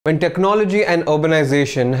When technology and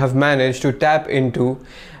urbanization have managed to tap into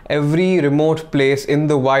every remote place in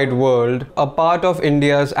the wide world, a part of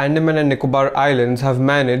India's Andaman and Nicobar Islands have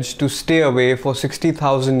managed to stay away for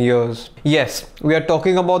 60,000 years. Yes, we are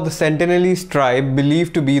talking about the Sentinelese tribe,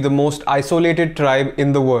 believed to be the most isolated tribe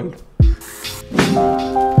in the world.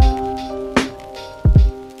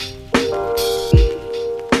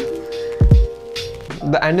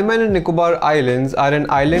 The Andaman and Nicobar Islands are an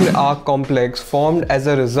island arc complex formed as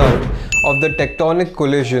a result of the tectonic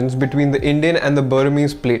collisions between the Indian and the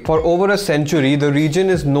Burmese plate. For over a century, the region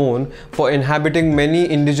is known for inhabiting many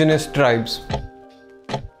indigenous tribes.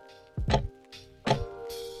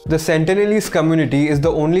 The Sentinelese community is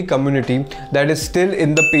the only community that is still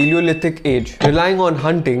in the Paleolithic age, relying on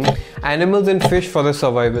hunting animals and fish for their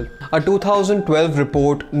survival. A 2012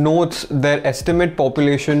 report notes their estimate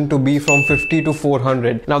population to be from 50 to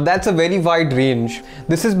 400. Now that's a very wide range.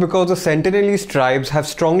 This is because the Sentinelese tribes have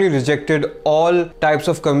strongly rejected all types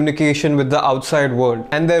of communication with the outside world,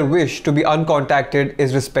 and their wish to be uncontacted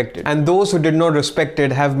is respected. And those who did not respect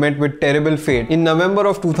it have met with terrible fate. In November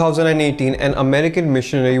of 2018, an American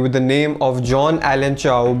missionary with the name of John Allen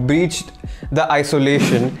Chow breached the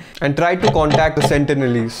isolation and tried to contact the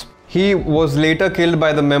Sentinelese. He was later killed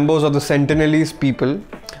by the members of the Sentinelese people.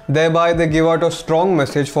 Thereby, they give out a strong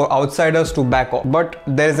message for outsiders to back off. But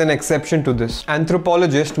there is an exception to this.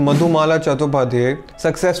 Anthropologist Madhumala Chattopadhyay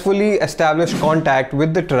successfully established contact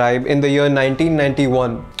with the tribe in the year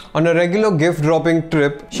 1991. On a regular gift-dropping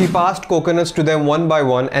trip, she passed coconuts to them one by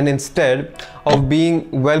one, and instead of being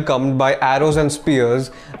welcomed by arrows and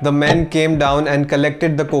spears, the men came down and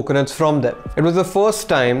collected the coconuts from them. It was the first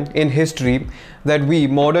time in history that we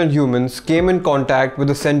modern humans came in contact with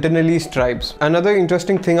the Sentinelese tribes. Another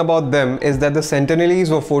interesting thing about them is that the Sentinelese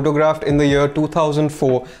were photographed in the year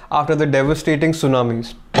 2004 after the devastating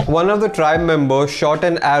tsunamis. One of the tribe members shot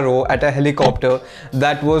an arrow at a helicopter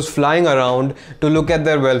that was flying around to look at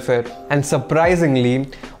their welfare. And surprisingly,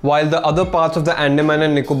 while the other parts of the Andaman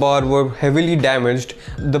and Nicobar were heavily damaged,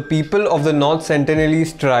 the people of the North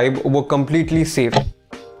Sentinelese tribe were completely safe.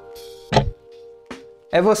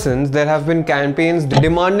 Ever since, there have been campaigns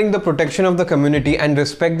demanding the protection of the community and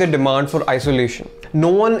respect the demand for isolation. No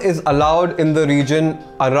one is allowed in the region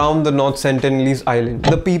around the North Sentinelese Island.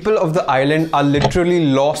 The people of the island are literally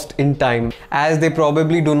lost in time, as they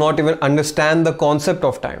probably do not even understand the concept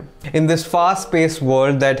of time in this fast-paced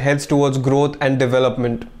world that heads towards growth and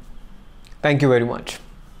development. Thank you very much.